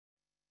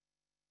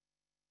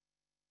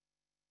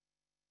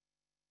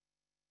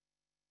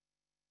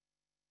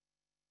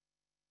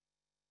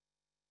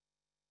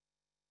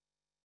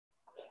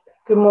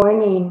Good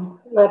morning.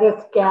 Let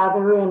us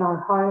gather in our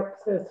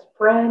hearts as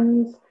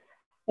friends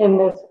in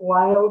this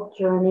wild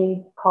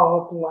journey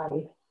called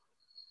life.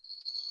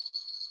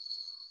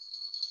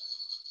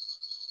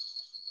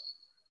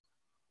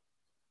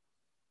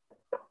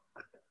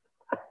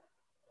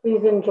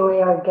 Please enjoy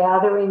our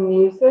gathering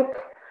music.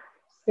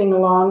 Sing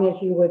along as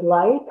you would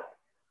like.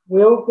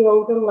 We'll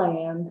Build a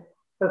Land,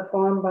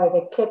 performed by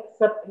the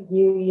Kitsap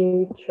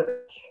UU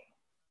Church.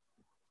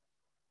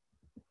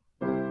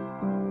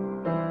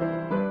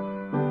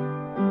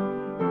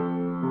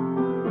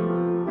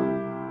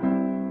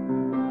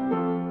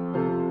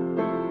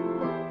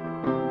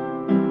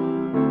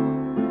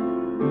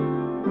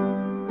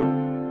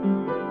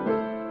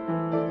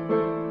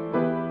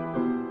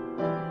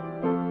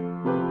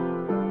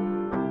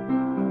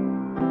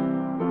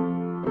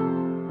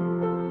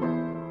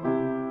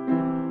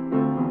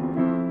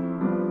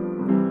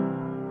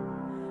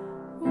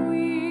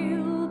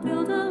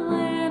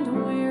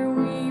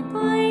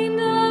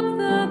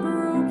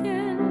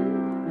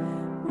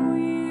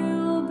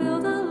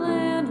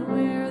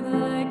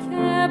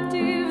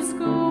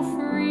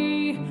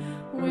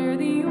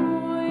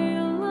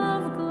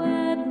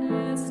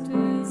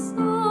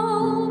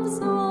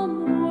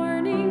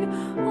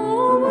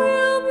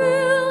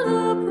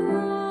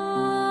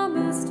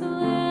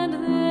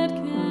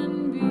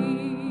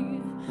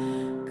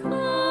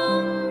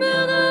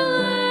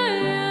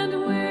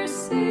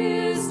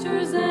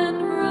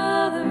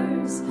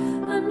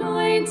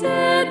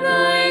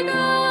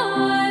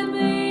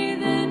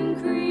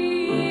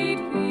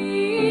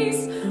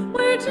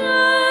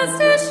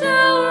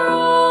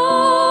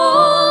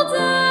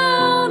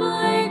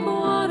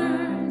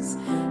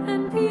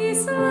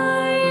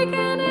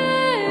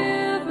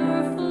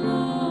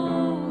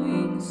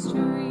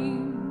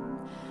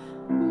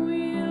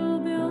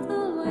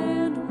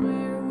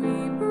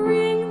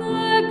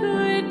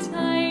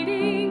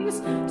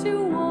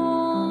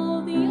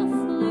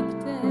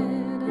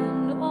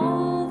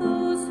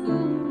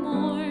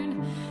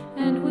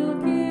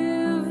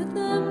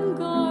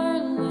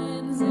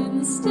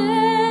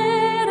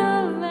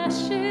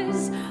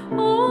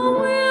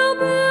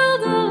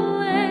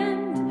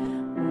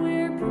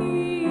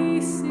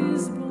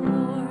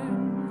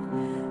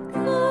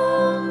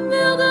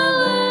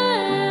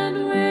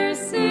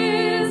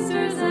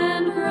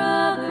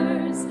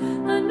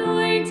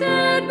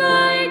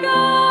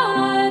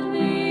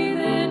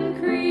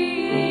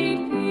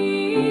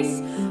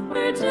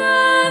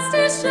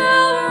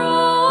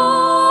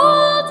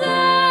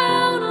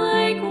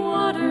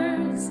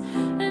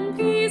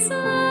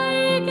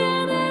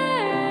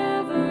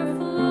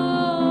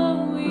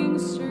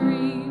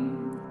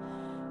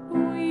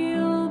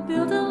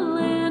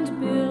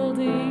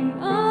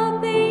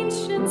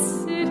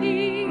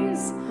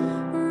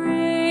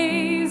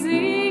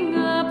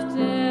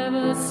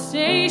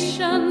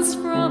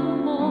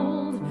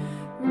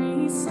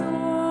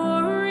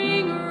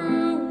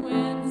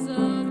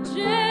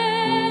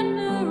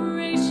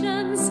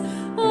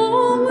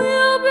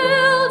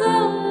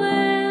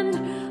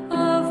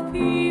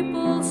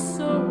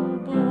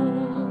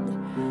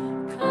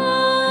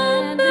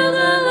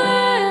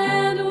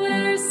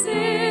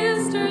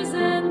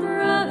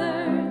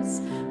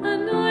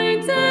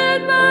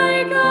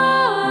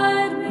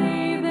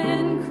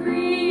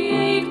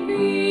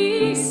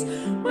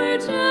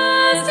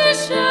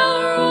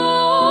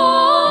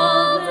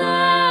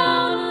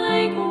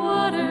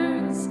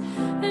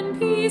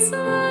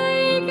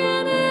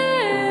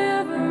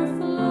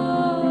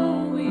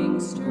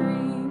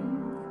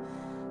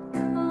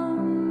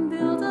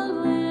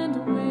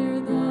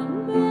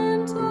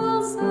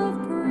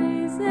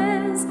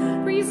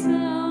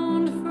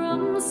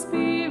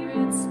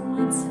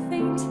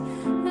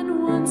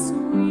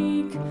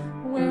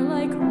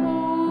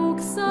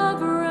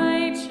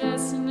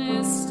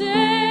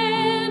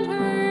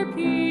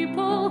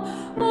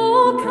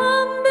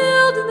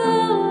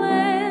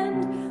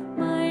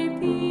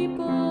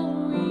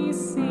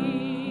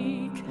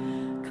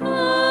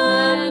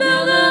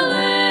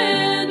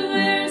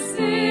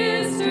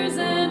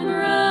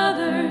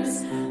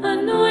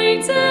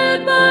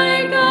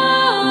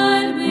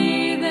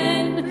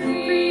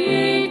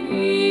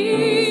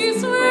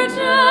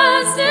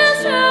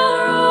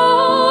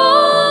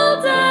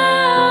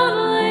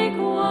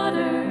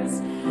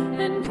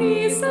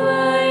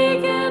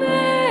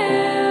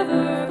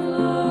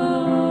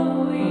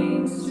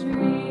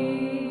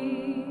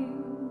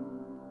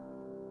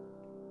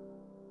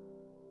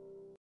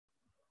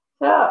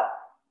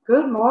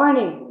 Good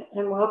morning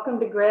and welcome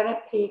to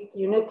Granite Peak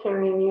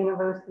Unitarian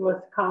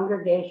Universalist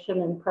Congregation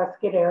in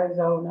Prescott,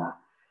 Arizona.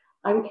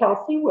 I'm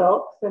Kelsey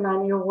Wilkes and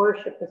I'm your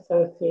worship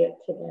associate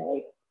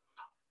today.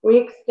 We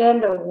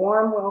extend a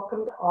warm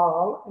welcome to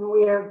all and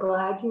we are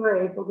glad you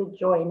are able to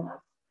join us.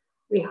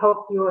 We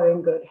hope you are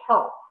in good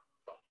health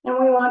and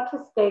we want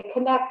to stay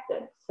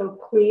connected, so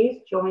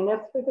please join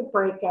us for the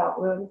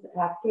breakout rooms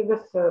after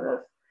the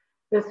service.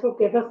 This will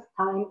give us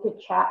time to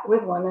chat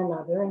with one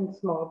another in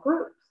small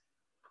groups.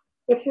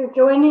 If you're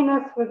joining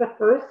us for the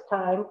first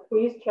time,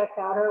 please check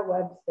out our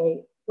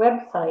website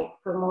website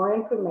for more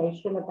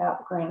information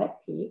about Granite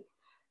Peak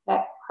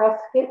at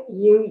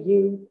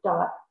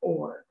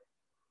prescottuu.org.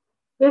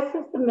 This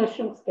is the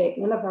mission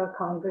statement of our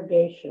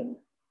congregation.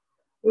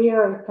 We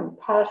are a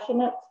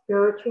compassionate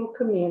spiritual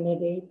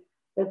community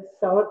that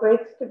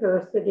celebrates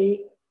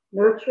diversity,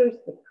 nurtures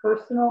the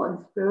personal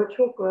and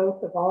spiritual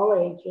growth of all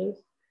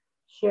ages,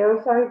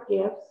 shares our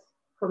gifts,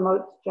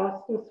 promotes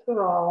justice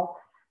for all,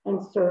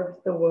 and serves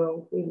the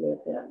world we live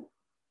in.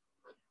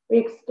 We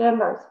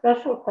extend our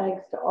special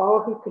thanks to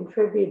all who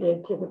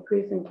contributed to the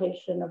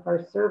presentation of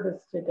our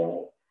service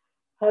today.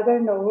 Heather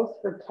Knowles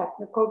for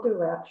technical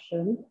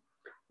direction,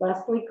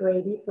 Leslie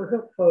Grady for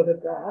her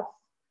photographs,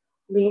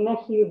 Lena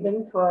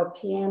Hubin for our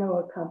piano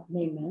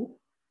accompaniment,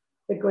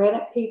 the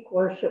Granite Peak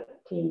worship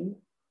team,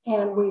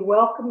 and we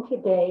welcome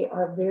today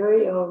our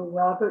very own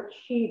Robert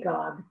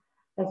Shegog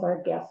as our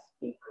guest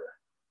speaker.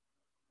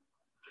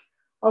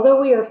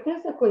 Although we are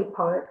physically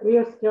apart, we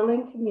are still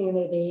in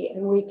community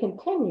and we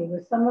continue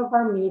with some of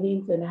our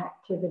meetings and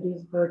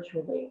activities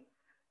virtually.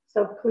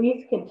 So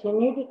please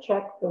continue to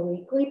check the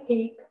weekly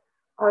peak,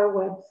 our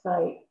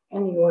website,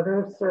 and the order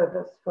of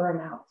service for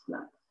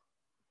announcements.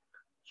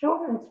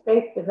 Children's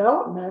Faith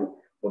Development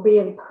will be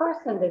in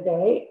person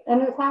today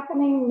and is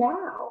happening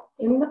now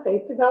in the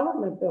Faith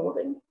Development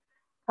Building.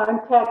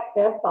 Contact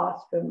Bev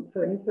Bostrom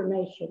for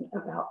information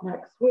about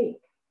next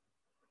week.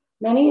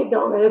 Many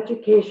adult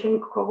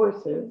education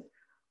courses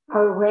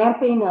are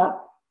ramping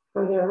up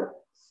for their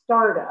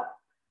startup.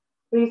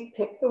 Please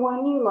pick the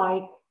one you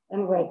like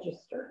and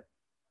register.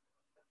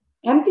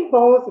 Empty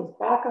Bowls is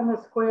back on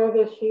the square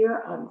this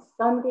year on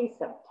Sunday,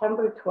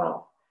 September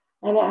 12th.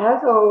 And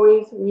as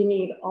always, we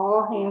need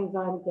all hands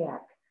on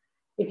deck.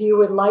 If you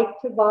would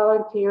like to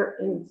volunteer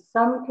in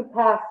some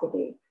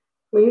capacity,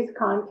 please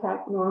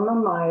contact Norma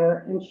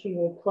Meyer and she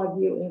will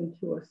plug you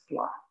into a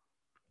slot.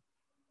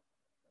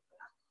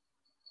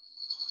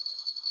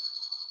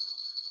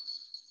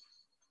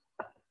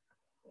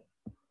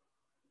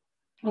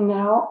 And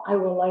now I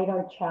will light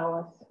our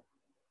chalice.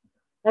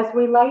 As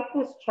we light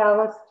this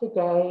chalice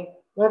today,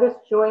 let us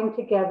join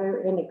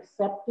together in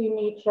accepting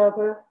each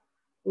other,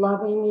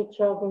 loving each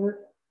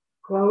other,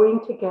 growing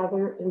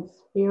together in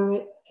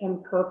spirit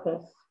and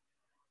purpose.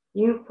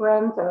 You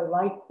friends are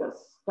like the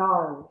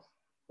stars.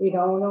 We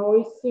don't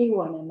always see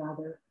one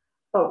another,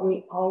 but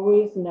we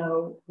always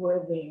know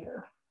we're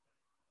there.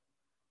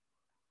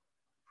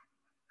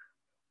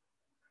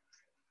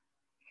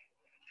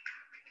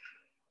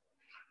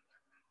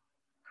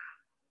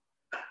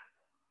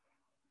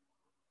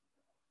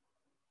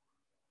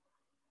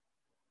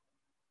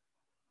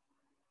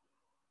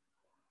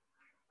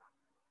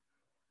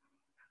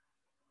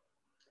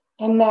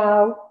 And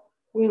now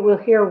we will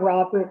hear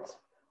Robert's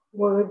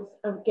words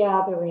of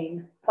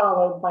gathering,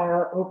 followed by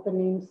our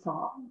opening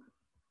song.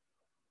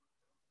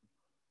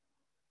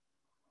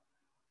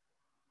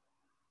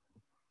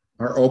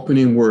 Our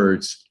opening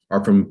words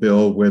are from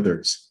Bill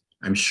Withers.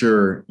 I'm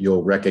sure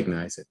you'll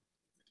recognize it.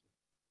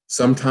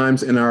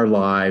 Sometimes in our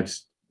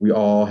lives, we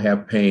all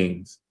have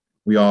pains.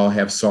 We all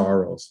have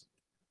sorrows.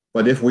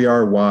 But if we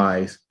are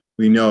wise,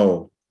 we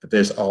know that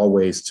there's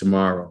always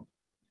tomorrow.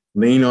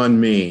 Lean on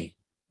me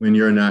when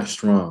you're not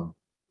strong,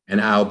 and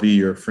I'll be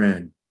your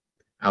friend.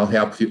 I'll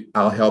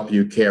help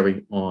you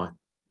carry on,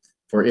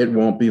 for it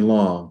won't be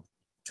long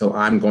till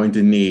I'm going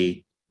to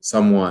need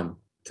someone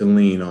to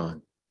lean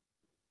on.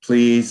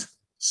 Please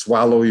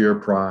swallow your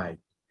pride.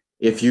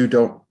 If you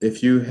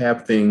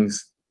have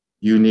things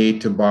you need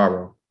to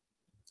borrow,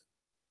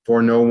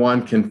 for no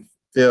one can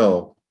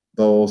fill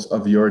those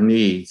of your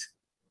needs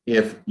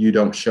if you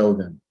don't show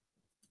them.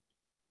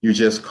 You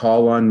just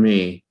call on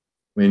me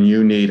when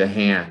you need a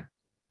hand.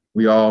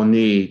 We all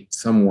need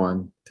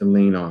someone to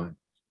lean on.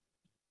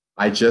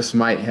 I just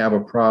might have a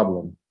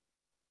problem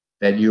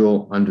that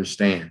you'll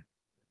understand.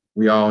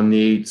 We all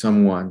need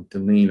someone to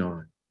lean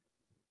on.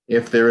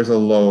 If there is a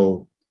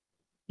load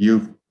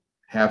you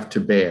have to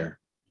bear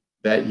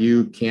that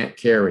you can't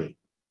carry,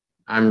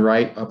 I'm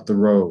right up the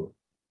road.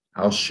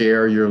 I'll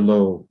share your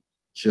load.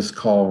 Just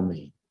call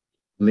me.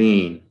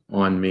 Lean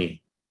on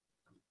me.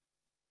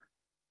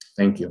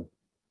 Thank you.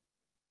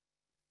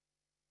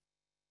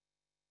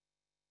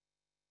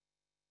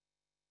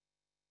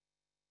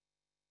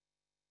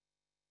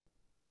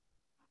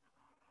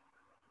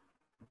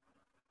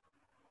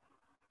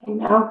 And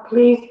now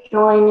please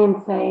join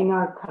in saying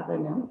our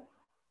covenant.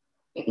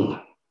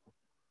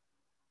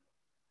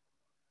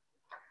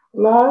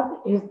 Love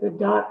is the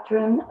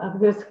doctrine of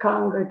this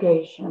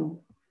congregation.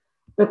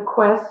 The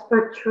quest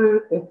for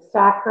truth its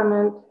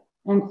sacrament,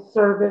 and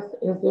service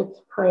is its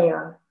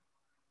prayer.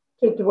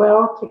 To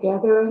dwell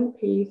together in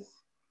peace,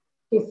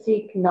 to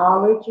seek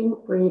knowledge and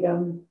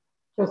freedom,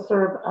 to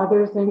serve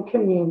others in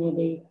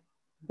community.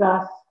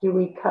 Thus do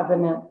we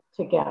covenant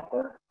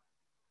together.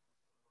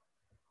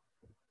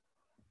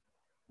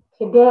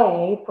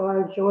 Today, for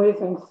our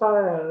joys and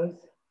sorrows,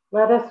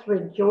 let us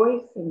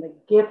rejoice in the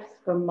gifts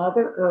from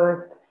Mother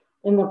Earth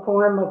in the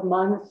form of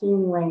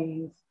monsoon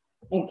rains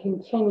and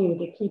continue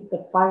to keep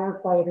the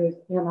firefighters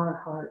in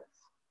our hearts.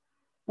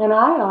 And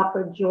I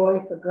offer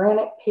joy for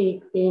Granite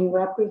Peak being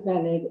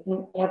represented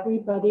in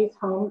everybody's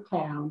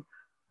hometown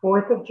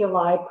 4th of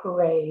July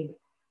parade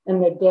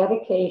and the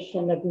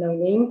dedication of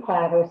Nolene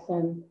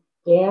Patterson,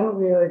 Dan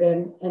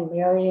Reardon, and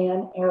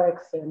Marianne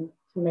Erickson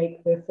to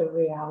make this a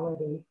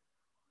reality.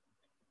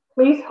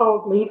 Please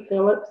hold Lee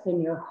Phillips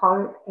in your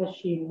heart as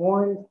she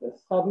mourns the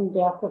sudden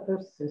death of her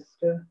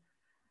sister,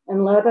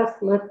 and let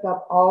us lift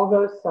up all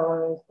those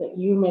sorrows that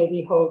you may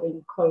be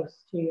holding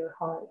close to your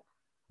heart.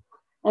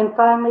 And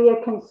finally,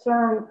 a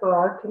concern for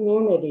our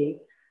community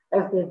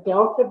as the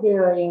Delta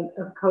variant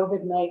of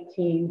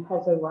COVID-19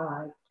 has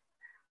arrived,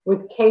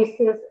 with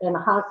cases and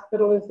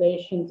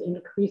hospitalizations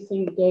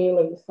increasing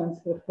daily since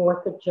the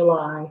 4th of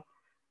July.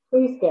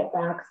 Please get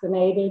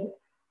vaccinated,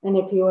 and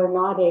if you are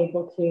not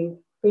able to,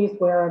 please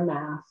wear a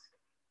mask.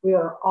 We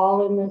are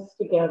all in this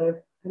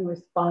together and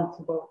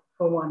responsible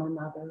for one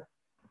another.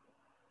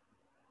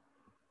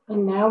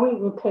 And now we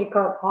will take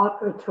our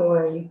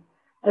offertory.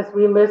 As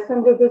we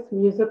listen to this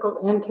musical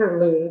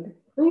interlude,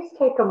 please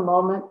take a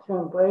moment to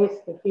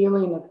embrace the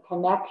feeling of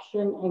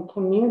connection and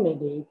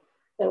community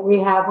that we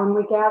have when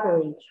we gather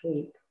each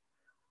week.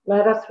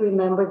 Let us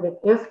remember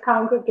that this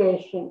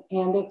congregation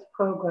and its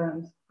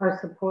programs are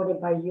supported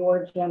by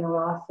your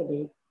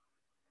generosity.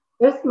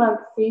 This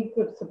month's Seeds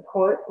of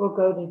Support will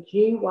go to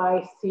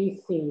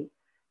GYCC,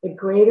 the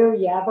Greater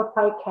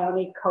Yavapai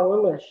County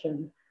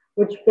Coalition,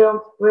 which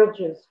builds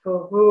bridges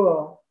for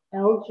rural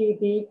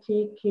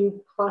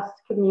LGBTQ+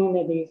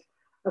 communities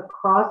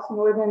across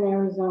northern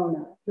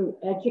Arizona through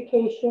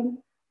education,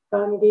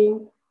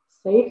 funding,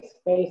 safe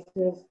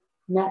spaces,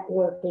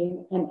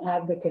 networking, and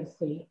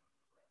advocacy.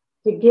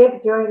 To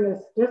give during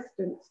this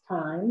distance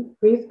time,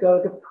 please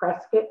go to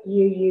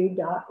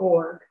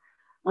prescottuu.org.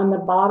 On the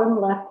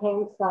bottom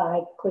left-hand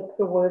side, click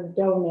the word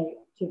donate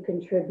to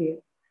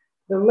contribute.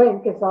 The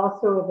link is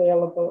also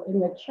available in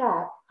the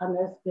chat on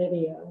this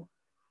video.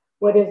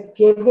 What is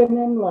given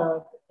in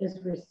love is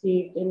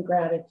received in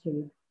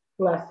gratitude.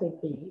 Blessed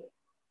be.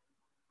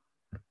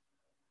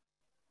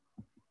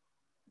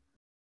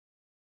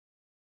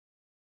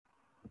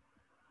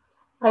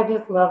 I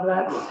just love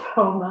that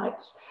so much.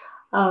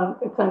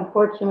 It's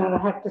unfortunate I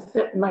have to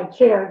sit in my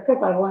chair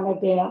because I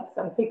want to dance.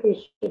 I think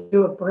we should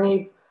do a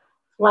brave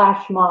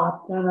flash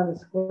mob down on the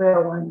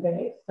square one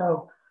day.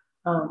 So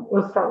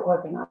we'll start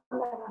working on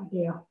that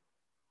idea.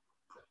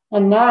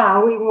 And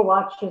now we will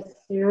watch a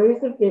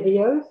series of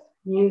videos,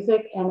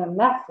 music, and a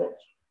message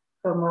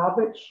from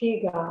Robert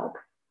Shegog,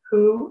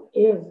 who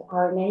is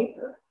our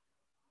neighbor.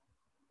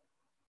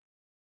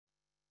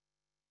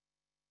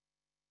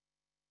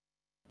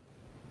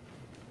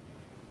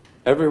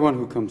 Everyone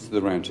who comes to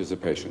the ranch is a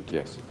patient,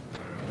 yes.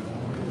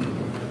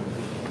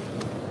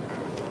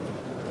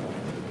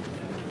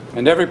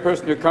 And every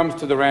person who comes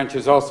to the ranch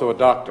is also a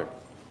doctor.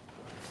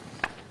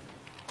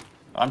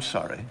 I'm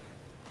sorry.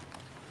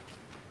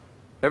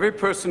 Every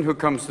person who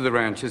comes to the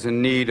ranch is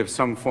in need of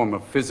some form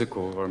of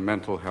physical or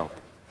mental help.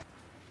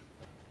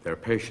 They're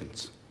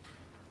patients.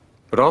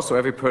 But also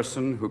every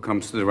person who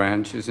comes to the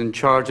ranch is in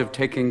charge of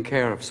taking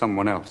care of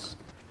someone else.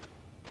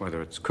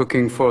 Whether it's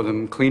cooking for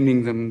them,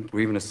 cleaning them, or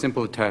even a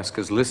simple task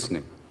as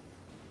listening.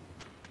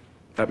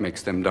 That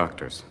makes them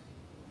doctors.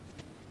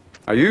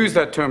 I use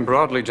that term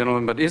broadly,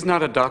 gentlemen, but is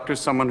not a doctor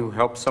someone who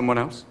helps someone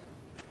else?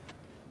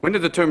 When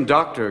did the term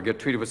doctor get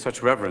treated with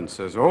such reverence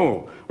as,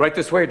 oh, right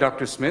this way,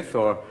 Dr. Smith,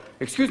 or,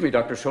 excuse me,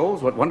 Dr.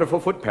 Scholes, what wonderful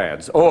foot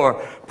pads,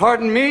 or,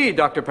 pardon me,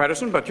 Dr.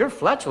 Patterson, but your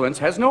flatulence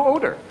has no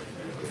odor.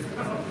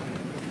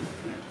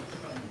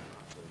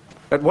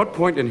 At what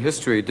point in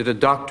history did a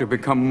doctor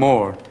become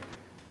more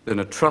than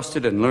a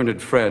trusted and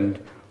learned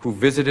friend who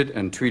visited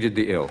and treated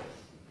the ill?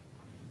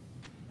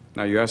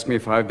 Now, you ask me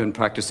if I've been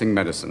practicing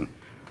medicine.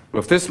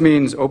 Well, if this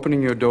means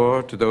opening your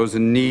door to those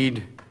in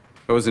need,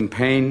 those in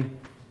pain,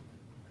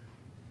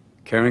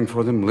 caring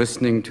for them,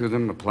 listening to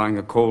them, applying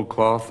a cold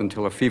cloth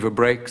until a fever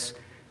breaks,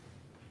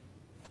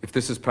 if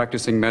this is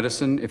practicing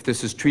medicine, if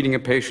this is treating a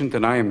patient,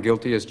 then I am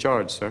guilty as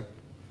charged, sir.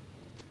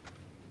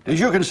 Did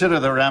you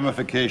consider the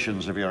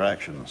ramifications of your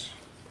actions?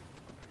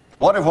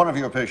 What if one of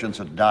your patients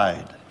had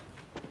died?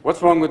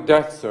 What's wrong with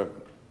death, sir?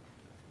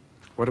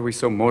 What are we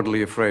so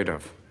mortally afraid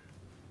of?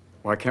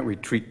 Why can't we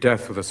treat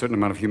death with a certain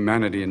amount of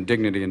humanity and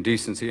dignity and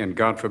decency and,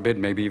 God forbid,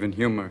 maybe even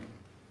humor?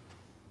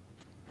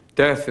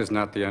 Death is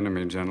not the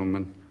enemy,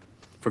 gentlemen.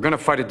 If we're going to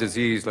fight a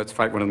disease, let's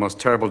fight one of the most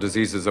terrible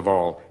diseases of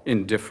all,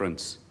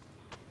 indifference.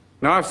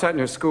 Now, I've sat in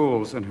your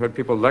schools and heard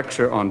people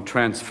lecture on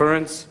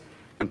transference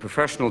and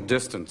professional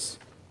distance.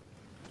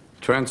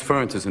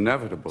 Transference is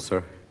inevitable,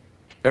 sir.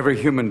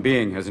 Every human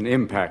being has an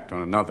impact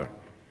on another.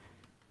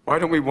 Why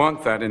don't we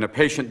want that in a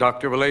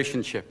patient-doctor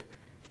relationship?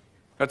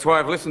 That's why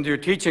I've listened to your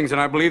teachings and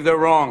I believe they're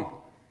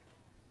wrong.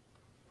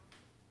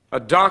 A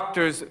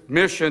doctor's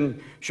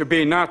mission should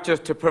be not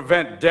just to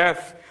prevent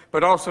death,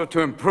 but also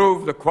to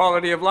improve the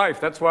quality of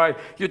life. That's why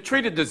you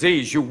treat a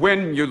disease, you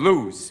win, you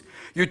lose.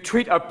 You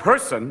treat a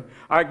person,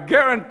 I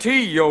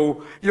guarantee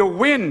you'll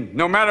win,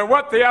 no matter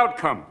what the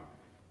outcome.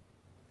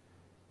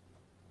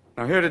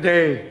 Now here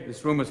today,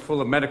 this room is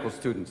full of medical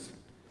students.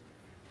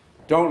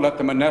 Don't let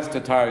them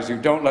anesthetize you.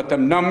 Don't let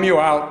them numb you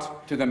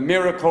out to the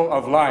miracle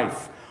of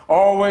life.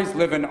 Always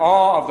live in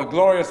awe of the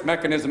glorious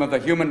mechanism of the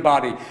human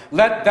body.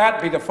 Let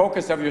that be the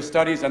focus of your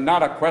studies and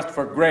not a quest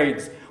for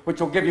grades,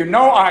 which will give you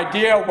no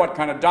idea what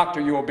kind of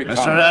doctor you will become.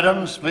 Mr.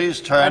 Adams, please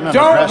turn and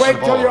don't address the wait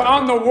till board. you're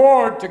on the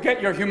ward to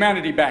get your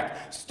humanity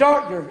back.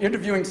 Start your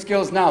interviewing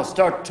skills now.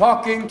 Start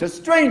talking to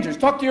strangers.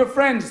 Talk to your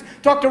friends.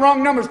 Talk to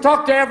wrong numbers.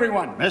 Talk to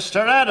everyone.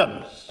 Mr.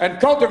 Adams. And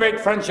cultivate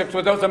friendships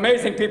with those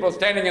amazing people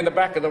standing in the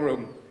back of the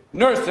room.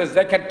 Nurses,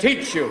 they can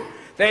teach you.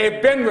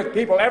 They've been with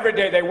people every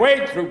day. They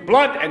wade through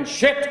blood and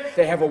shit.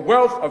 They have a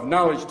wealth of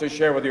knowledge to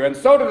share with you. And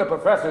so do the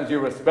professors you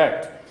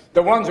respect.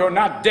 The ones who are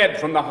not dead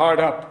from the heart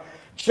up.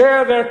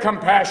 Share their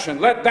compassion.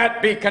 Let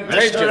that be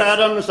contagious. Mr.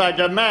 Adams, I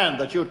demand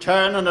that you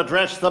turn and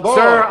address the board.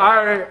 Sir,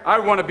 I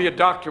want to be a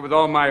doctor with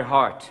all my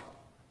heart.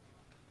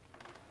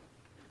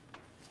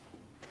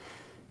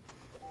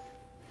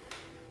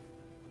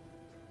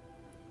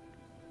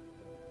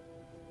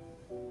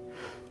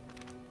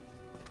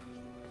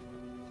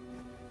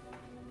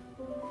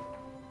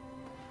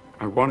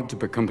 I wanted to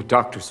become a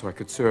doctor so I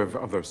could serve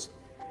others.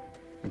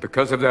 And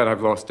because of that,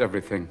 I've lost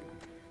everything.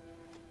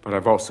 But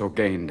I've also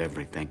gained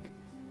everything.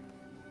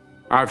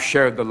 I've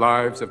shared the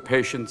lives of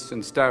patients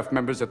and staff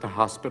members at the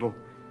hospital.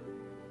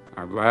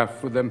 I've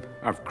laughed with them.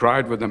 I've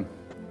cried with them.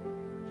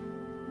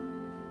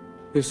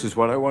 This is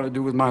what I want to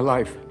do with my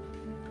life.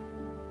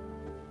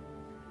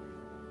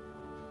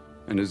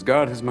 And as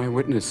God is my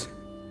witness,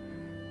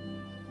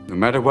 no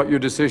matter what your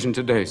decision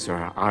today,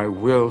 sir, I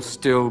will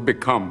still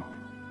become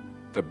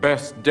the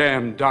best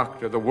damn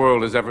doctor the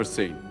world has ever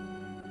seen.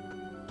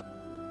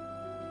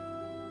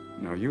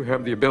 Now, you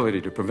have the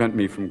ability to prevent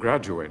me from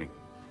graduating.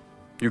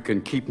 You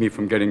can keep me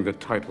from getting the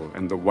title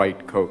and the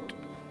white coat.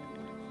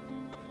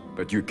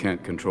 But you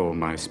can't control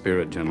my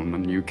spirit,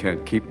 gentlemen. You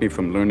can't keep me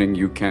from learning.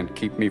 You can't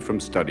keep me from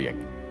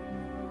studying.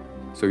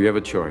 So you have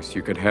a choice.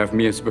 You could have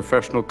me as a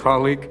professional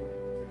colleague,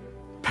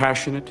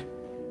 passionate,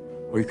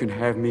 or you can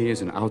have me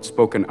as an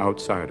outspoken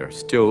outsider,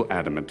 still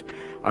adamant.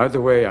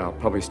 Either way, I'll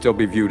probably still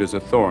be viewed as a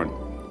thorn.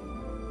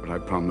 But I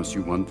promise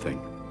you one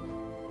thing.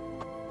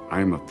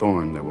 I am a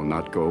thorn that will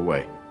not go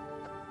away.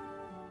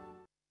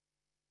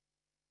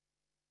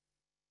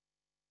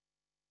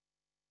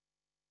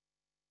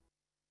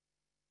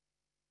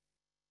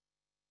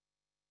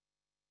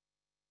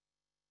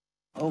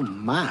 Oh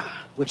my,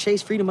 with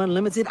Chase Freedom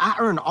Unlimited, I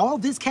earn all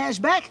this cash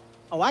back?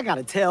 Oh, I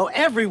gotta tell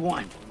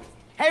everyone.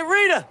 Hey,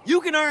 Rita,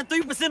 you can earn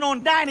 3%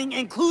 on dining,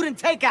 including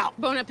takeout.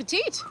 Bon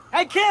appetit.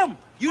 Hey, Kim,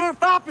 you earn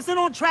 5%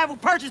 on travel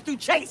purchased through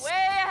Chase. Way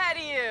ahead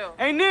of you.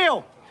 Hey,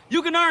 Neil,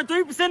 you can earn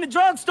 3% at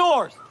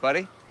drugstores.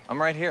 Buddy, I'm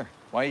right here.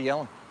 Why are you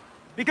yelling?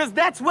 Because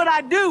that's what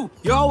I do.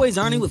 You're always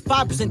earning with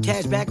 5%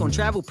 cash back on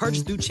travel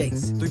purchased through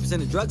Chase.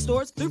 3% at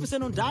drugstores,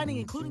 3% on dining,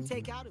 including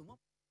takeout.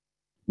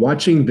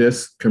 Watching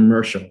this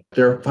commercial,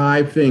 there are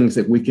 5 things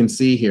that we can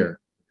see here.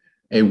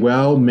 A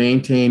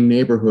well-maintained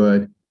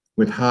neighborhood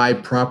with high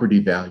property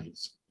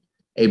values.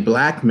 A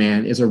Black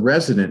man is a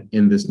resident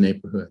in this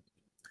neighborhood.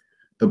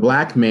 The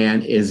Black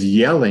man is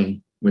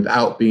yelling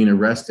without being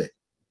arrested.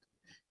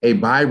 A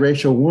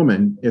biracial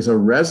woman is a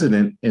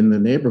resident in the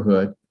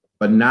neighborhood,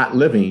 but not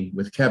living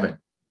with Kevin.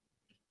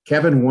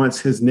 Kevin wants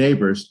his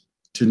neighbors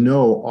to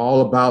know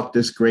all about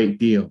this great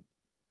deal.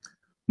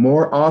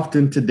 More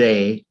often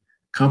today,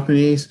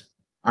 companies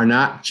are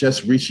not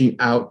just reaching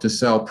out to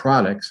sell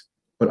products,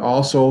 but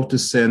also to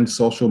send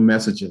social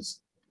messages.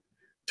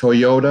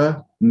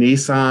 Toyota,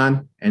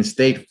 Nissan, and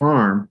State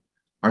Farm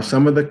are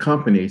some of the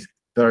companies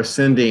that are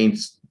sending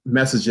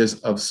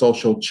messages of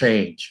social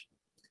change,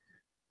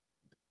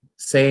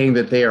 saying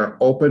that they are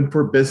open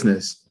for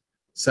business,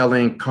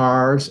 selling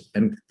cars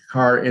and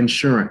car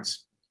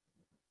insurance.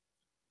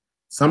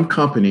 Some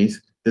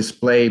companies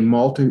display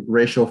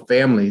multiracial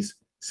families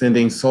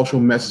sending social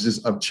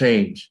messages of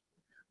change.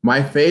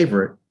 My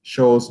favorite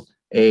shows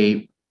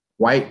a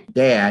white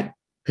dad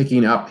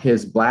picking up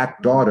his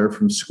Black daughter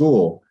from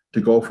school to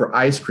go for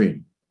ice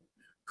cream.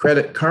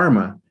 Credit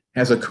Karma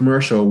has a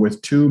commercial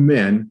with 2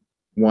 men,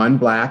 one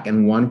Black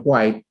and one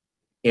white,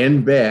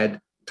 in bed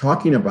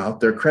talking about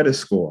their credit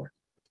score.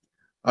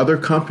 Other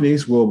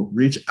companies will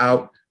reach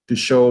out to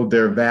show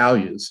their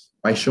values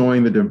by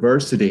showing the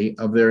diversity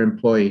of their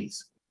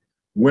employees.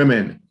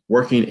 Women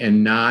working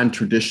in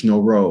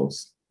non-traditional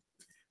roles.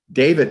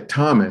 David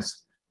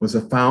Thomas was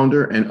a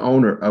founder and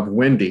owner of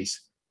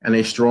Wendy's and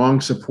a strong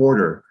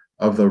supporter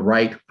of the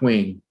right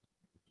wing.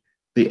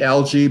 The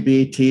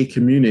LGBT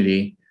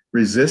community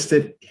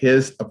resisted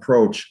his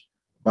approach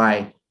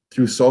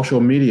through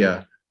social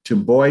media to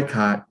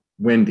boycott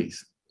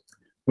Wendy's.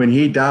 When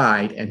he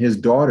died and his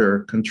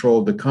daughter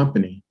controlled the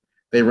company,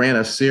 they ran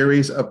a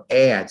series of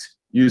ads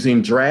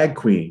using drag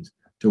queens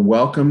to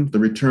welcome the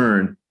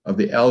return of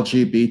the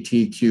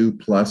LGBTQ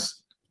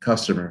plus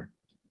customer.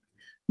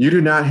 You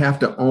do not have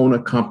to own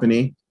a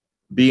company,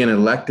 be an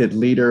elected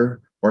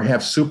leader, or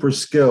have super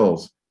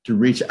skills to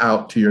reach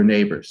out to your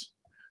neighbors.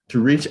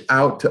 To reach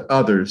out to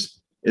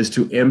others is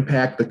to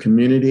impact the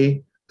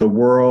community, the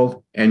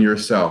world, and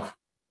yourself.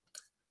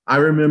 I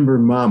remember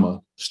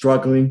Mama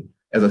struggling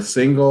as a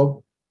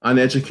single,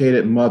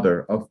 uneducated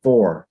mother of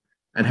 4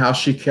 and how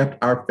she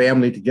kept our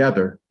family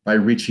together by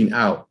reaching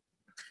out.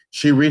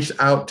 She reached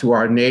out to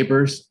our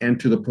neighbors and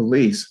to the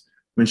police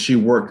when she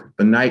worked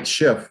the night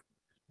shift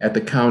at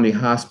the county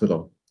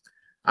hospital.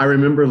 I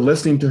remember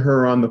listening to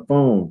her on the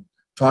phone,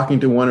 talking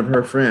to one of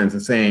her friends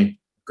and saying,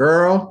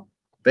 "Girl,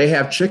 they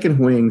have chicken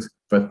wings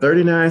for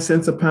 39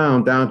 cents a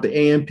pound down at the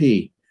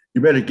A&P.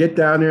 You better get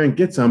down there and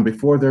get some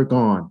before they're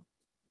gone."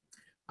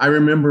 I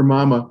remember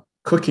Mama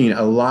cooking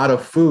a lot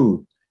of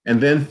food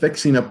and then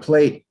fixing a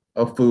plate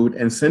of food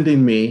and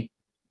sending me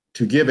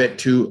to give it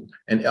to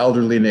an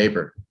elderly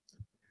neighbor.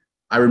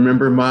 I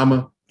remember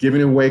Mama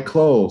giving away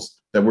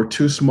clothes that were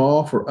too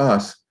small for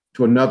us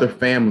to another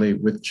family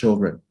with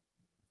children.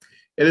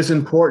 It is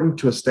important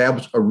to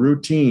establish a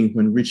routine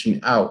when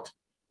reaching out.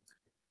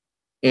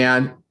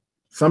 And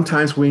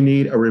sometimes we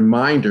need a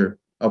reminder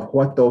of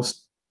what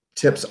those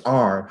tips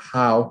are,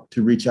 how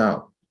to reach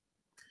out.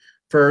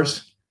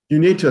 First, you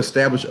need to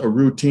establish a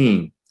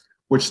routine,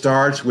 which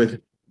starts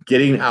with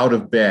getting out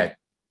of bed.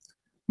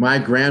 My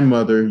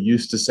grandmother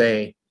used to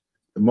say,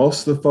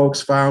 "Most of the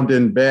folks found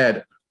in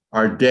bed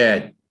are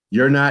dead.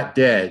 You're not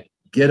dead.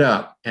 Get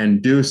up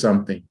and do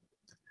something."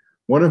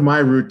 One of my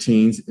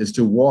routines is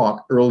to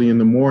walk early in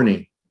the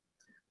morning.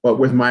 But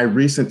with my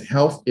recent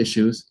health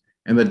issues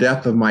and the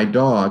death of my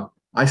dog,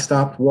 I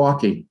stopped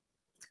walking.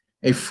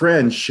 A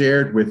friend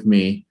shared with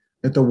me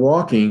that the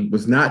walking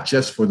was not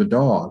just for the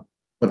dog,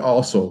 but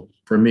also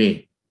for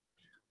me.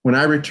 When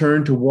I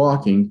returned to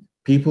walking,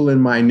 people in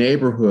my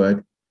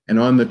neighborhood and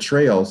on the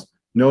trails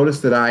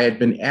noticed that I had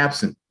been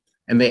absent,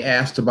 and they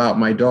asked about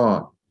my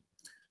dog.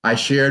 I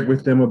shared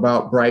with them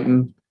about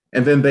Brighton,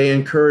 and then they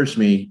encouraged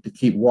me to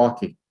keep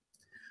walking.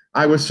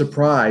 I was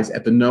surprised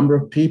at the number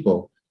of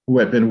people who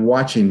had been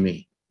watching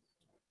me.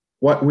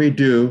 What we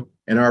do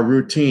in our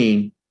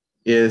routine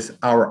is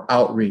our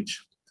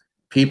outreach.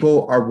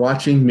 People are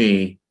watching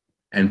me,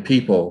 and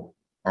people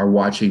are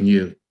watching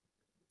you.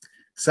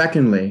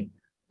 Secondly,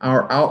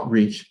 our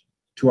outreach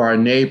to our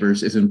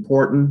neighbors is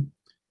important,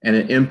 and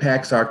it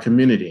impacts our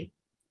community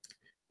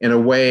in a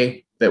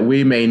way that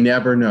we may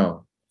never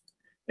know.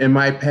 In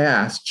my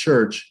past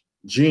church,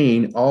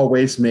 Gene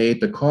always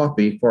made the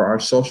coffee for our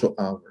social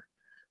hour.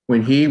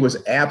 When he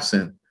was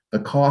absent, the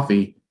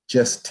coffee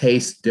just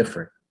tastes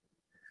different.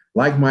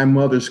 Like my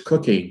mother's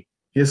cooking,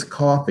 his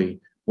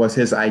coffee was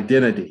his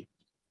identity.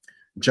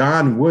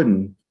 John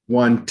Wooden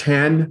won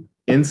 10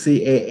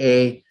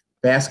 NCAA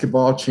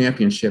basketball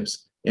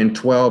championships in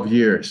 12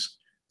 years,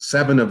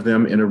 7 of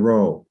them in a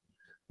row.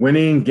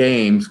 Winning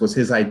games was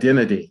his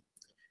identity.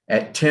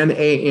 At 10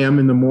 a.m.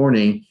 in the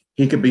morning,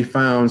 he could be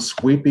found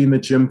sweeping the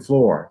gym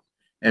floor.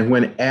 And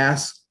when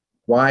asked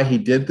why he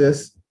did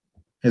this,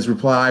 his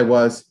reply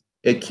was,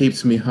 "It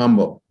keeps me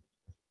humble,"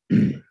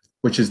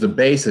 which is the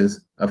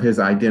basis of his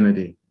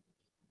identity.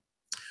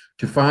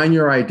 To find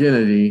your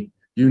identity,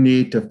 you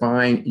need to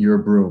find your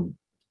broom.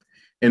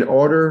 In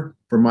order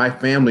for my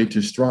family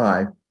to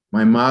strive,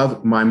 my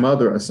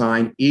mother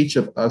assigned each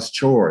of us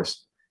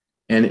chores.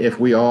 And if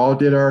we all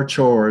did our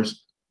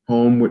chores,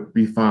 home would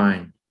be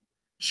fine.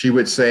 She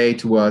would say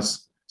to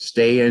us,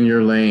 "Stay in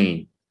your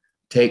lane,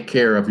 take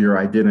care of your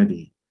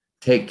identity,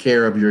 take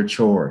care of your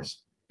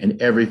chores,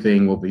 and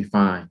everything will be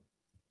fine."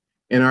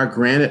 In our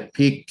Granite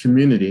Peak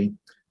community,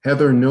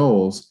 Heather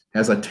Knowles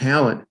has a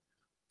talent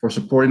for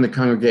supporting the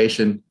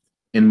congregation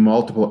in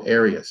multiple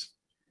areas.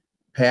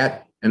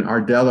 Pat and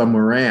Ardella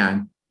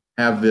Moran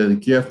have the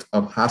gift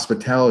of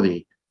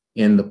hospitality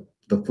in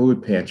the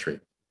food pantry.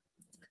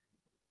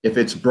 If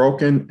it's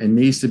broken and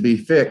needs to be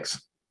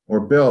fixed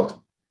or built,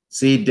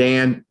 see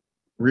Dan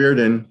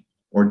Reardon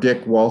or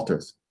Dick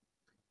Walters.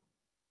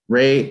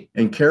 Ray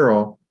and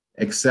Carol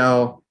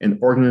excel in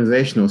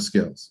organizational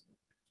skills.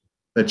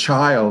 The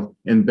child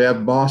in Bev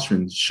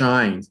Bostrom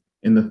shines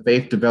in the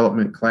faith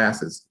development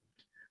classes.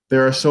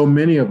 There are so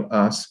many of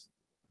us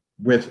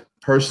with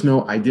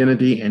personal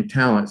identity and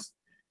talents,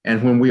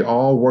 and when we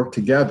all work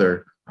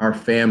together, our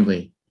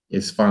family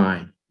is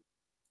fine.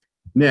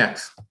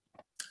 Next,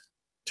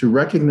 to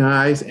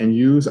recognize and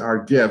use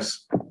our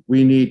gifts,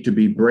 we need to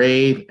be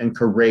brave and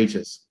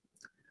courageous.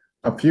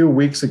 A few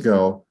weeks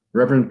ago,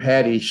 Reverend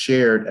Patty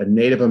shared a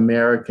Native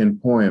American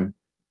poem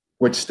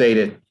which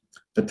stated,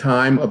 "The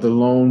time of the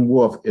lone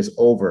wolf is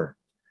over.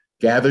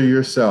 Gather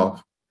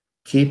yourself,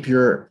 keep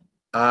your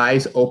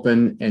eyes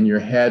open and your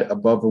head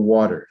above the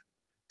water.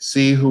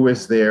 See who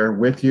is there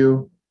with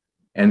you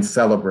and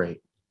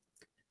celebrate."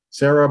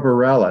 Sarah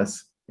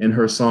Bareilles, in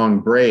her song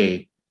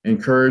Brave,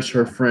 encouraged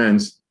her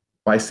friends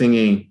by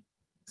singing,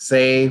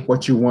 "Say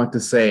what you want to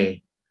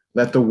say.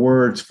 Let the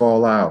words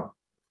fall out.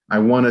 I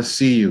want to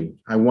see you.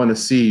 I want to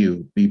see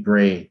you. Be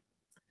brave."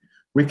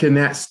 We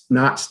cannot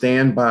not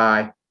stand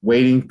by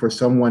waiting for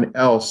someone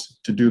else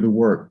to do the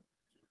work.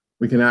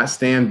 We cannot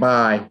stand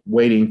by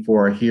waiting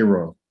for a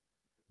hero.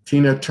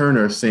 Tina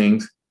Turner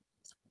sings,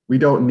 "We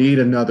don't need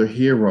another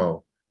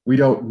hero. We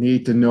don't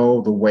need to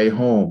know the way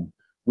home.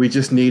 We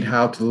just need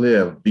how to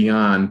live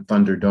beyond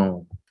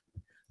Thunderdome."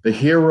 The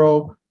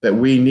hero that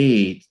we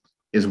need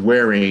is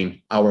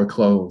wearing our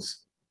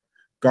clothes.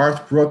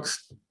 Garth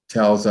Brooks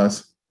tells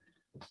us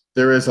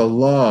there is a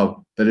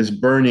love that is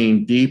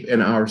burning deep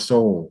in our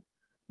soul,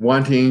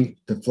 wanting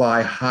to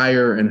fly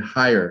higher and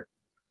higher,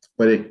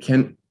 but it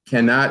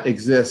cannot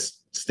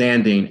exist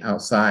standing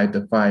outside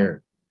the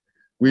fire.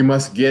 We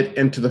must get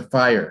into the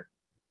fire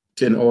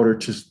in order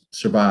to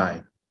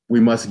survive. We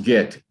must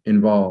get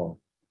involved.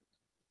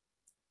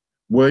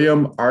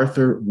 William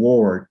Arthur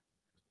Ward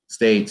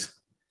states,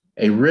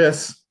 a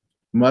risk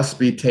must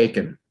be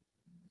taken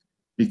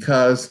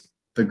because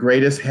the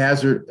greatest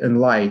hazard in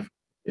life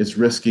is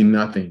risking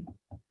nothing.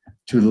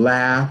 To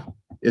laugh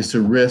is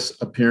to risk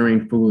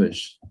appearing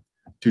foolish.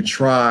 To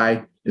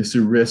try is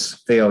to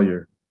risk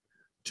failure.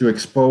 To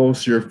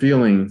expose your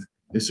feelings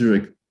is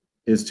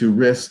to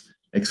risk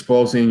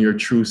exposing your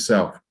true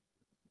self.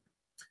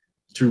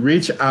 To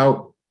reach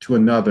out to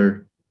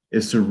another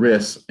is to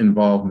risk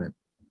involvement.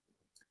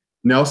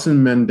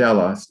 Nelson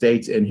Mandela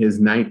states in his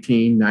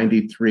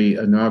 1993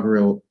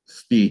 inaugural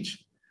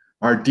speech,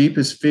 our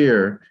deepest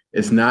fear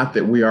is not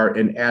that we are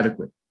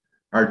inadequate.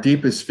 Our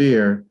deepest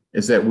fear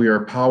is that we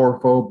are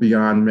powerful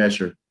beyond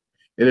measure.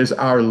 It is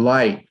our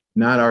light,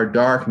 not our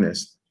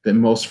darkness, that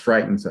most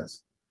frightens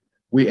us.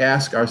 We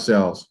ask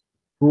ourselves,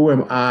 who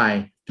am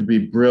I to be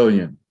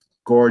brilliant,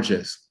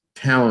 gorgeous,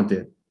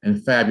 talented,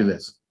 and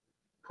fabulous?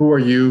 Who are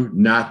you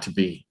not to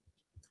be?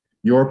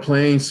 Your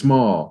playing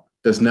small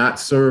does not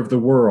serve the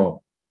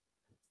world.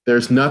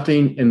 There's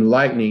nothing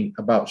enlightening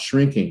about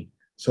shrinking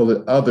so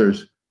that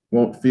others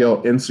won't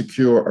feel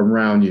insecure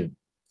around you.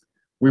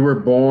 We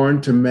were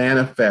born to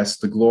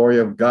manifest the glory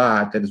of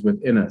God that is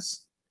within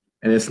us.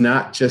 And it's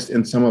not just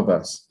in some of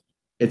us,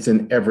 it's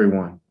in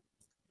everyone.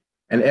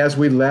 And as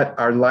we let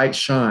our light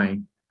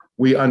shine,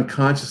 we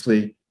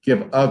unconsciously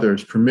give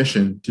others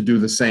permission to do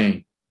the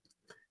same.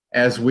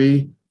 As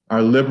we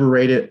are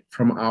liberated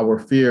from our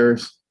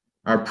fears,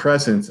 our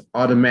presence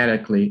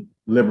automatically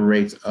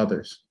liberates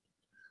others.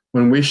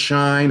 When we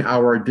shine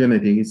our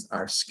identities,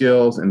 our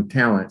skills, and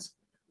talents,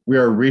 we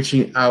are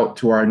reaching out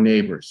to our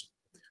neighbors.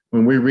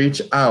 When we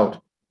reach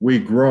out, we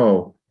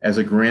grow as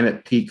a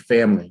Granite Peak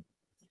family.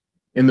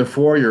 In the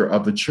foyer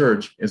of the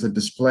church is a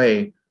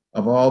display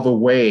of all the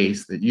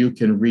ways that you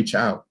can reach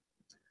out.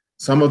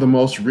 Some of the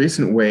most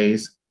recent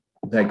ways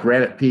that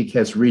Granite Peak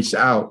has reached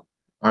out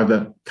are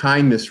the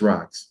kindness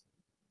rocks,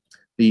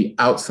 the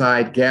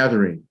outside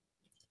gathering,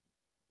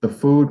 the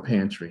food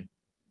pantry,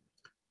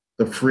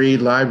 the free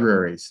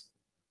libraries,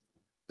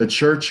 the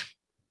church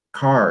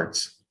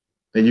cards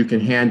that you can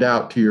hand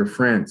out to your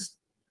friends,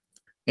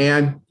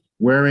 and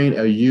wearing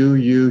a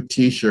UU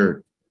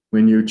t-shirt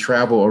when you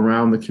travel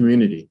around the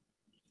community.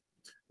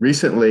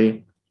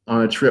 Recently,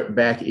 on a trip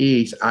back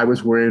east, I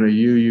was wearing a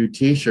UU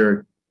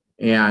t-shirt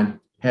and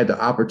had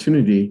the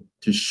opportunity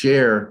to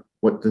share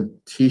what the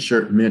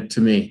t-shirt meant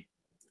to me.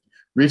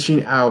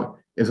 Reaching out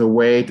is a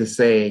way to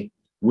say,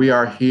 we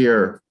are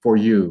here for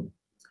you.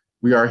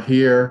 We are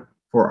here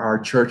for our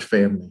church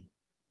family.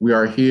 We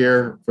are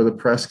here for the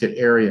Prescott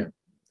area.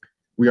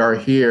 We are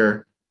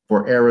here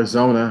for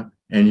Arizona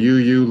and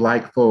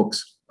UU-like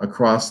folks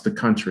across the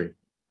country.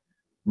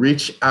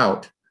 Reach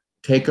out,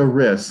 take a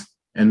risk,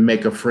 and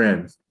make a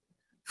friend.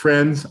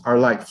 Friends are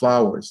like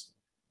flowers.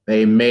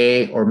 They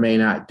may or may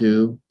not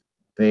do.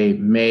 They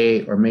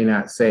may or may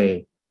not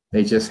say.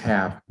 They just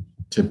have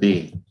to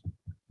be.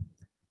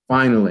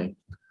 Finally,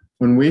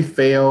 when we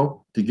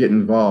fail to get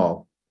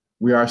involved,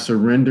 we are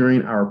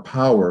surrendering our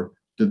power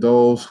to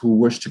those who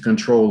wish to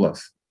control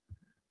us.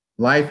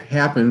 Life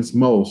happens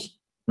most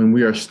when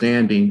we are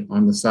standing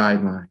on the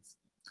sidelines.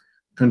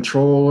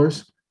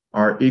 Controllers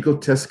are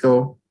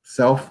egotistical,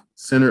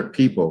 self-centered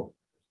people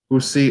who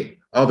see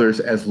others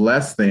as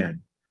less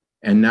than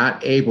and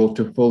not able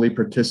to fully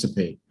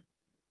participate.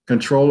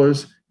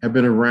 Controllers have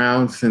been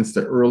around since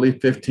the early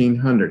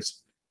 1500s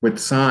with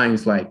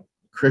signs like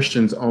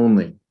Christians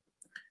only,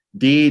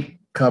 deed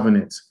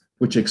covenants,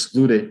 which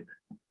excluded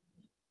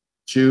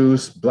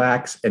Jews,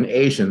 Blacks, and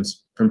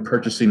Asians from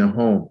purchasing a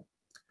home.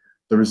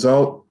 The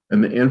result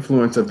and the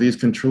influence of these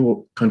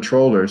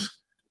controllers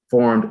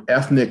formed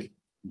ethnic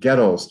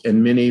ghettos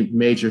in many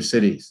major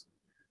cities.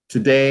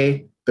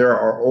 Today, there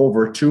are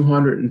over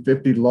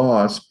 250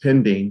 laws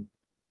pending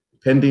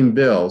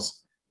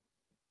bills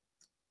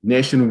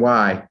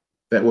nationwide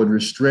that would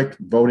restrict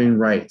voting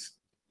rights.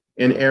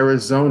 In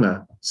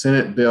Arizona,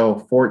 Senate Bill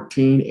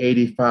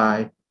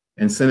 1485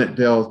 and Senate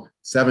Bill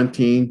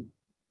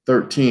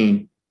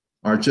 1713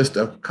 are just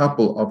a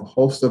couple of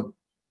host of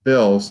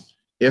bills,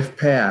 if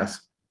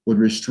passed, would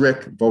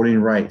restrict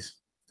voting rights.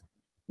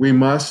 We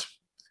must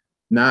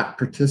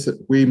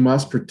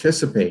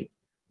participate,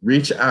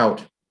 reach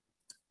out,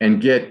 and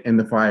get in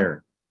the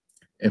fire.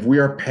 If we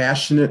are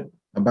passionate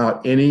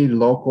about any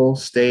local,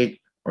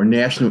 state, or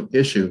national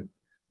issue,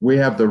 we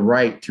have the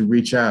right to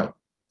reach out.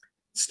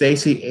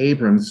 Stacey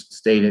Abrams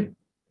stated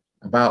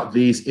about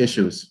these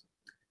issues,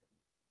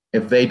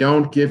 if they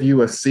don't give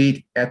you a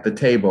seat at the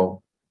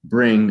table,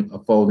 bring a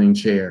folding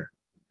chair.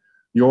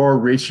 Your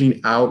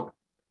reaching out,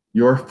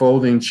 your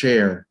folding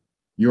chair,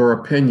 your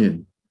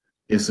opinion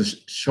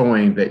is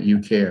showing that you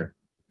care.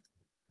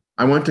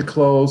 I want to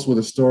close with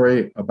a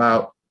story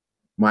about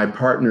my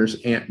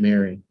partner's Aunt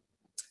Mary.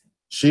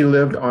 She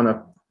lived on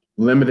a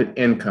limited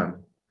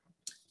income.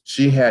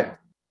 She had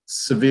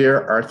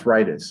severe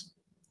arthritis.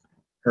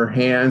 Her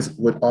hands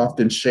would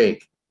often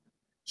shake.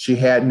 She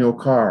had no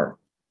car,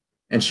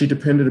 and she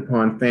depended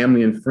upon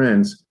family and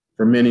friends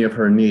for many of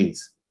her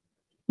needs.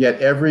 Yet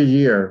every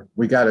year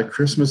we got a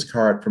Christmas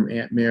card from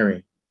Aunt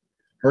Mary.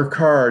 Her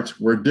cards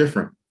were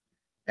different.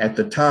 At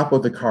the top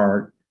of the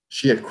card,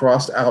 she had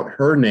crossed out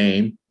her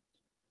name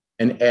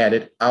and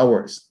added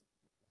ours.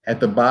 At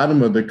the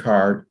bottom of the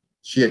card,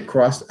 she had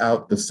crossed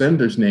out the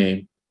sender's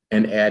name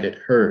and added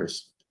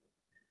hers.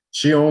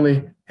 She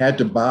only had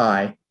to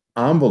buy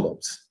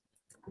envelopes.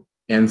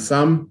 And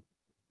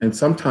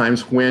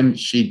sometimes when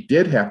she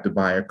did have to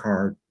buy a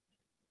card,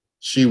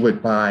 she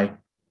would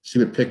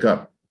pick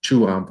up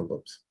 2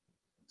 envelopes.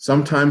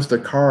 Sometimes the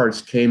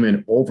cards came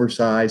in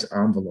oversized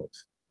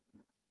envelopes.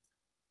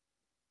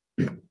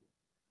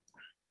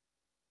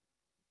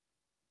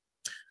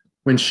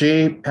 When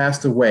she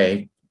passed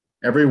away,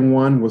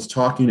 everyone was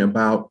talking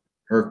about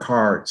her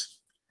cards,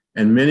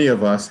 and many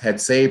of us had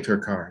saved her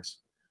cards.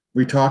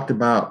 We talked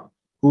about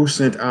who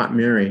sent Aunt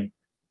Mary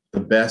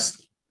the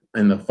best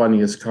and the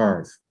funniest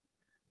cards.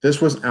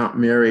 This was Aunt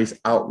Mary's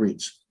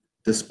outreach,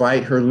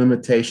 despite her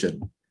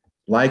limitation.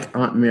 Like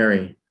Aunt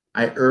Mary,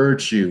 I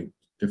urge you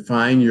to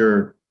find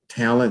your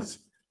talents,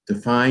 to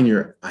find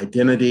your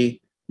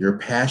identity, your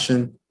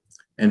passion,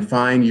 and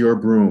find your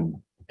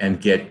broom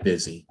and get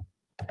busy.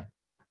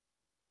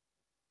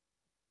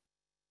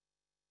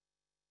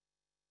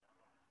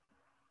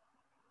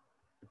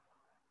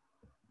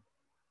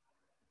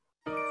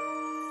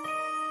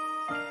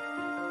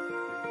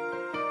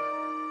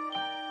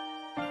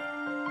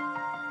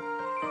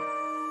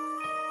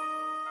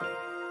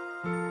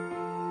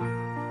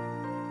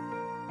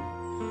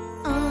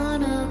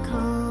 On a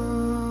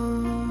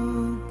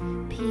calm,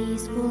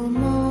 peaceful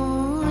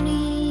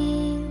morning,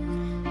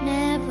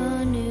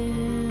 never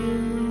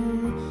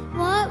knew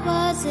what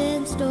was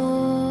in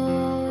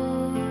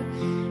store.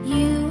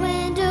 You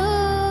endured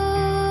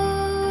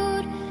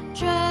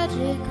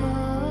tragic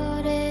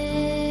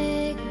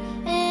heartache,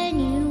 and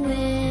you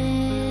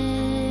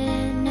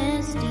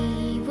witnessed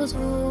evil's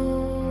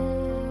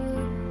war.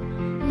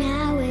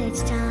 Now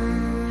it's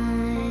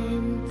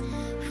time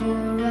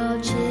for all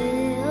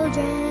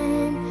children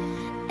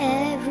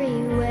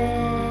everywhere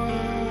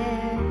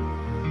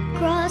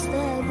across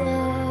the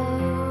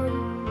globe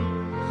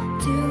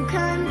to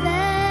convey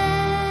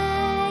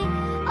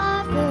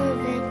our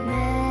fervent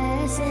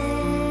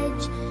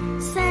message,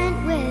 sent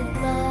with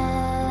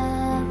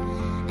love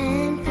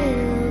and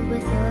filled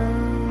with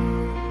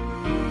hope.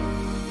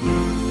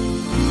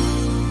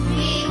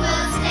 We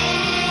will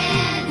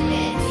stand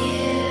with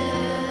you,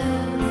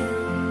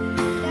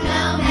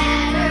 no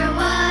matter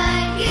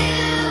what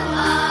you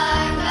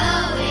are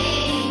going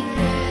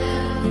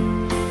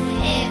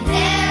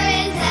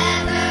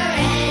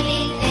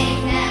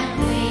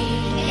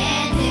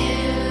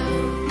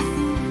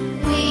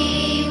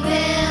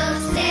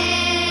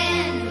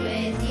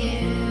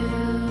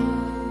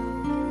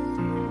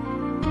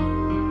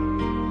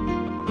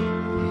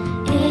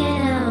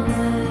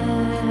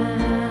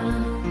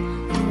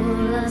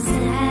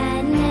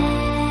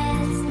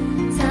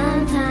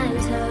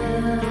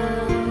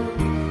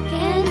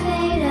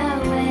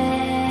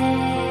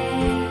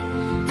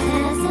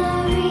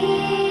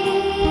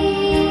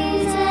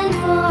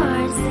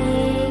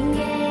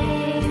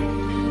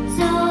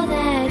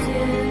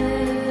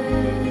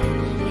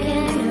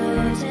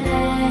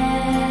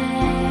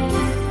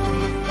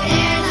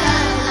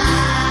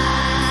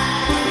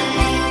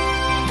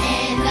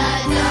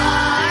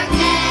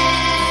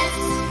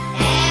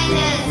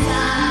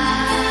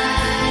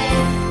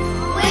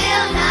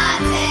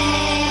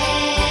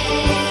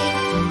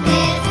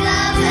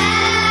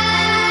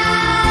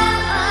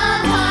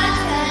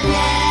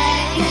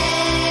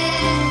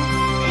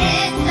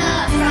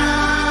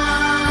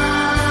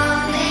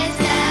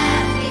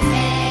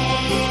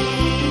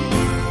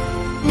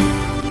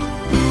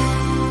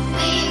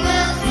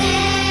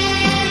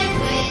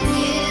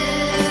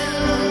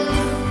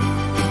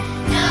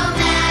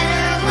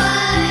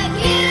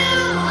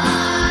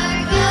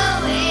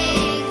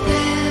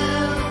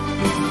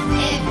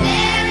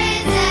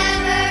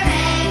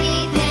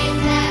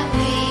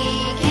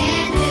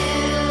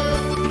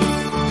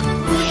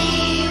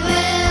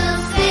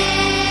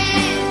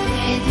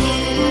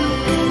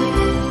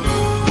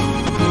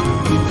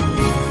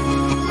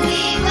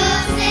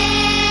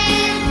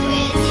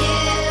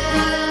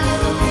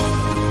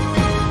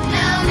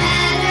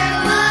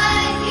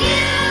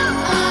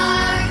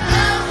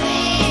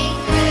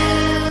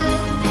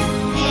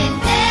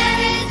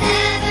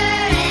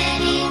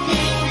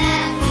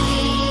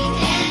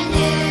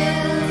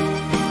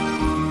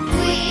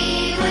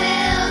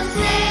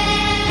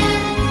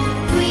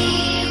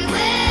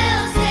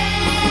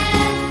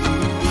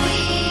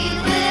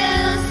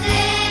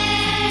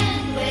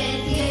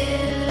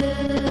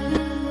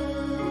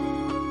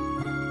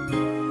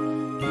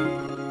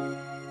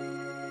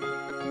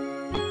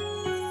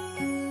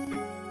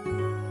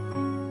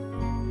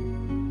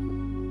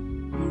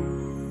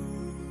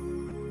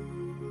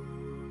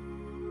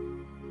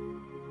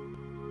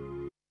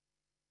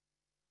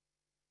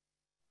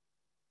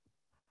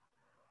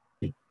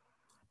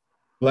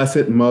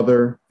Blessed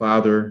Mother,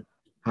 Father,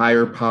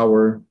 higher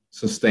power,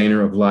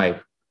 sustainer of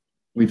life,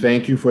 we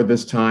thank you for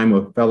this time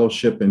of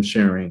fellowship and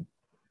sharing.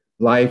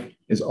 Life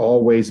is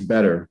always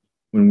better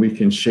when we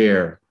can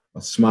share,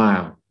 a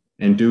smile,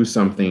 and do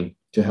something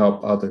to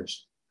help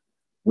others.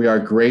 We are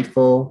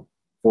grateful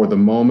for the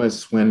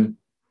moments when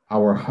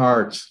our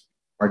hearts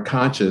are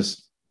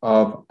conscious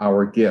of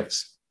our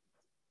gifts.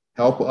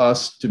 Help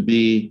us to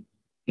be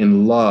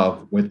in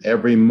love with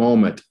every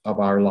moment of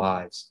our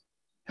lives.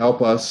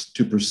 Help us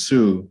to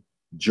pursue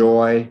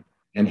joy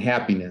and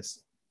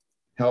happiness.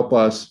 Help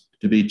us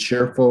to be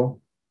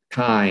cheerful,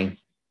 kind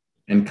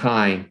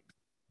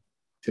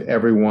to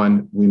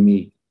everyone we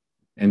meet.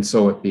 And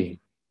so it be.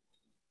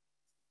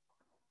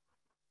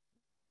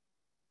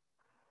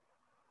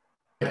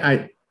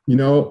 I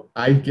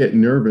get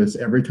nervous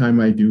every time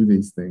I do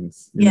these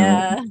things, you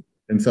know.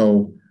 And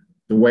so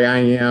the way I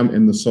am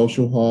in the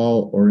social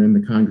hall or in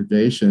the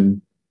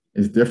congregation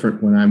is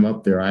different when I'm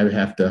up there. I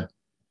have to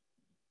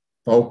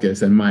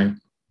focus, and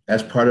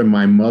as part of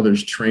my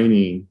mother's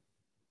training,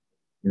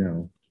 you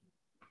know.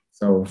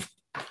 So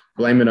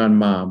blame it on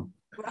mom.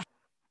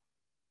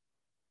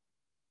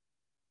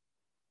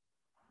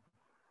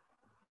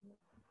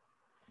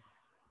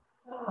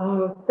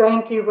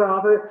 Thank you,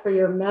 Robert, for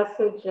your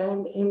message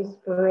and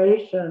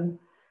inspiration.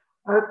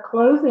 Our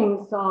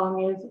closing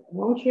song is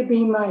Won't You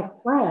Be My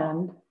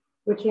Friend,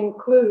 which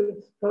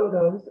includes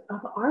photos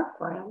of our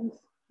friends.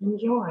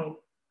 Enjoy.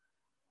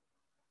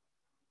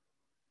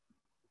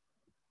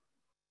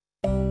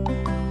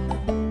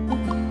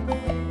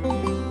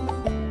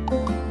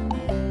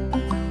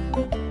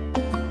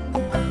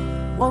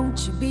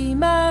 Won't you be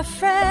my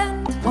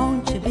friend?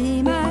 Won't you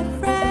be my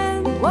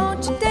friend?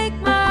 Won't you take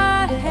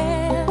my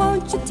hand?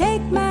 Won't you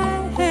take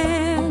my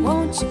hand?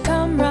 Won't you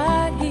come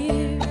right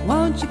here?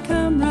 Won't you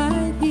come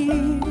right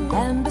here?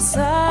 And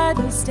beside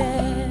me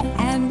stand.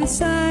 And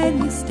beside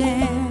me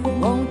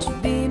stand. Won't you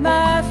be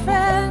my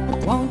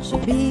friend? Won't you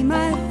be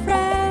my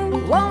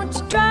friend? Won't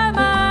you dry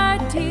my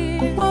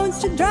tears?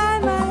 Won't you dry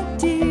my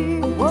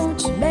tears?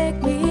 Won't you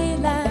make me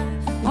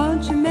laugh?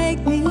 Won't you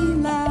make me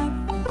laugh?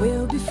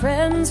 We'll be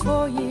friends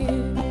for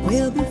years.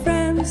 We'll be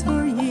friends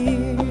for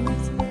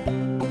years.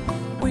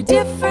 We're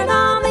different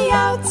on the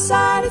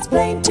outside, it's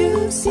plain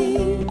to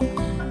see.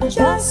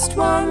 Just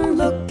one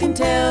look can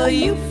tell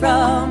you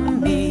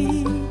from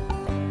me.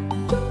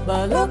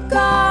 But look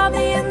on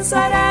the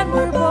inside and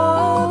we're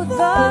both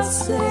the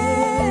same.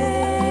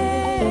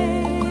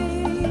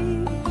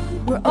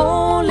 We're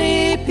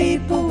only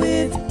people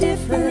with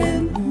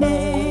different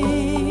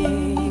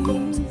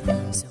names.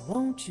 So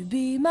won't you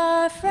be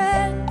my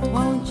friend?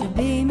 Won't you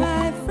be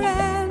my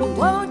friend?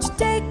 Won't you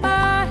take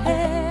my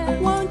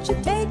hand? Won't you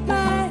take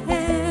my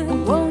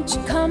hand? Won't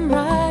you come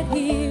right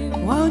here?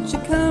 Won't you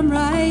come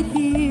right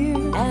here?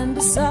 And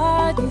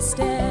beside me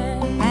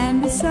stand.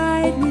 And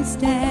beside me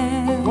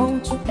stand.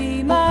 Won't you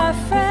be my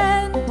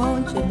friend?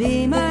 Won't you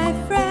be my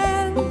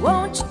friend?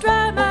 Won't you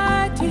dry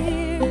my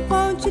tears?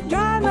 Won't you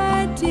dry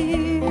my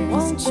tears?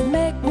 Won't you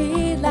make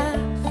me laugh?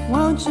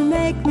 Won't you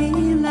make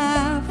me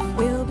laugh?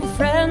 We'll be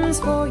friends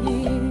for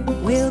years.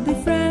 We'll be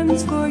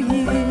friends for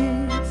years.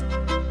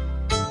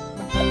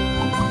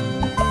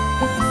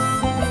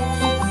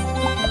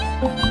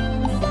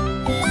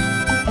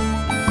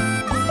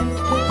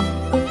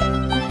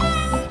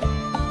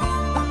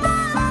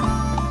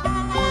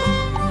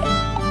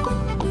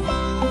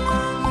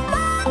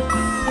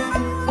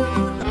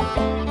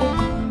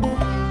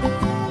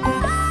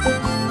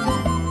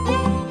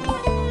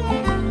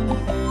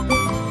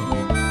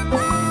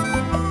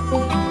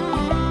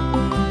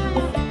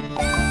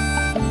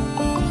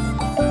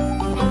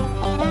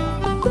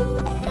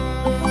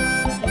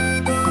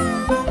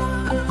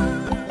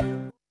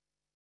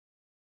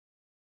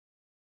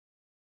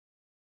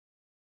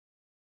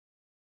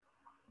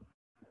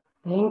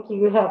 Thank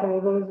you, Heather.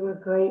 Those were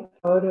great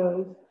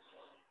photos.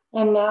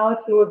 And now if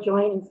you will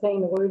join in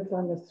saying the words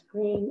on the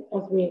screen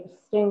as we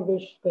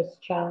extinguish this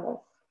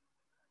chalice.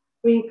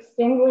 We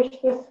extinguish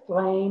this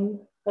flame,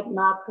 but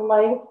not the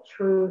light of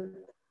truth,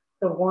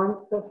 the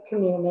warmth of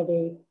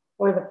community,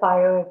 or the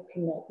fire of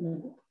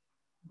commitment.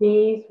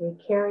 These we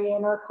carry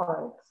in our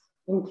hearts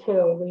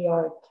until we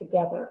are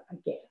together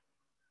again.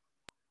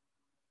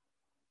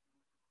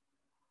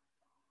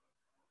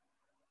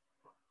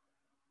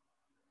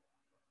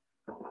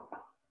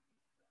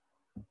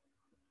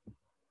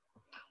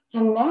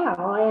 And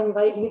now I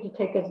invite you to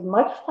take as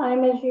much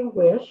time as you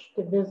wish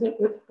to visit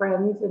with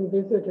friends and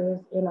visitors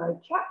in our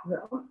chat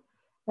room.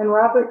 And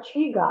Robert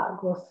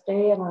Shegog will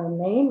stay in our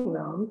main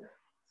room.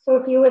 So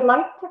if you would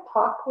like to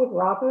talk with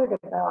Robert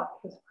about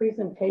his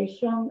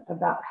presentation,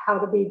 about how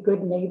to be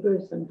good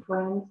neighbors and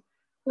friends,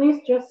 please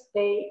just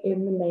stay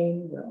in the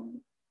main room.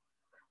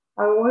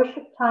 Our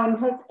worship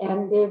time has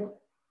ended,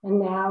 and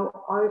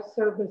now our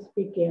service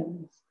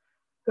begins.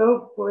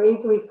 Go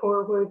bravely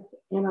forward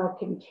in our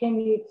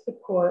continued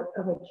support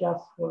of a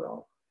just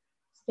world.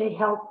 Stay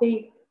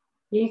healthy,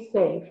 be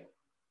safe,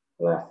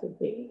 blessed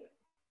be.